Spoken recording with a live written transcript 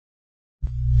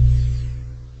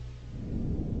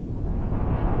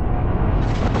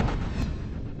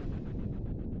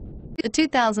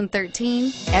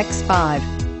2013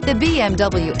 X5. The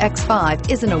BMW X5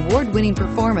 is an award-winning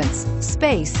performance,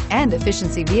 space, and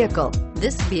efficiency vehicle.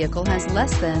 This vehicle has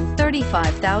less than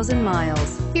 35,000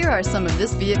 miles. Here are some of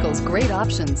this vehicle's great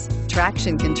options: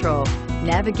 traction control,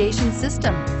 navigation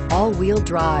system, all-wheel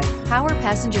drive, power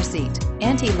passenger seat,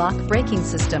 anti-lock braking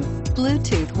system,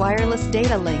 Bluetooth wireless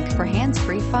data link for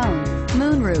hands-free phone,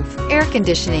 moonroof, air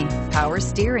conditioning, power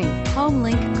steering,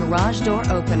 HomeLink garage door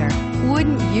opener.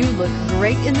 Wouldn't you look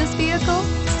great in this vehicle?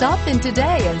 Stop in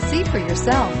today and see for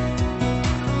yourself.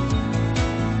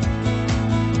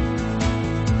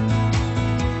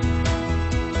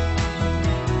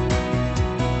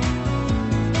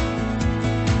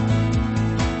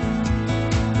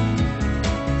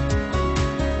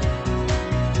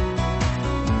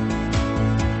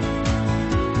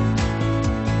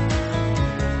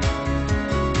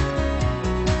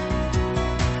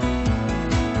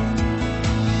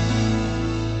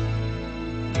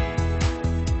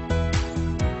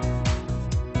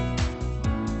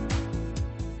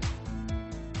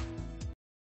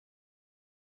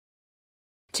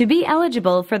 To be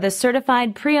eligible for the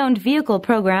Certified Pre-Owned Vehicle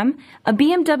Program, a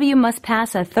BMW must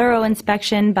pass a thorough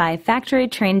inspection by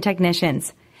factory-trained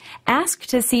technicians. Ask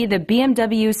to see the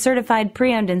BMW Certified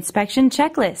Pre-Owned Inspection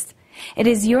Checklist. It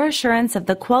is your assurance of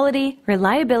the quality,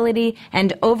 reliability,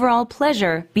 and overall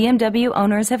pleasure BMW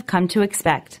owners have come to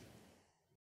expect.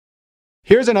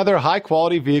 Here's another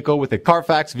high-quality vehicle with a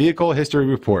Carfax Vehicle History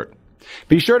Report.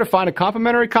 Be sure to find a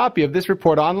complimentary copy of this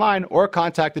report online or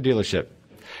contact the dealership.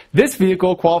 This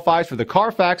vehicle qualifies for the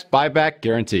Carfax Buyback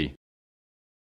Guarantee.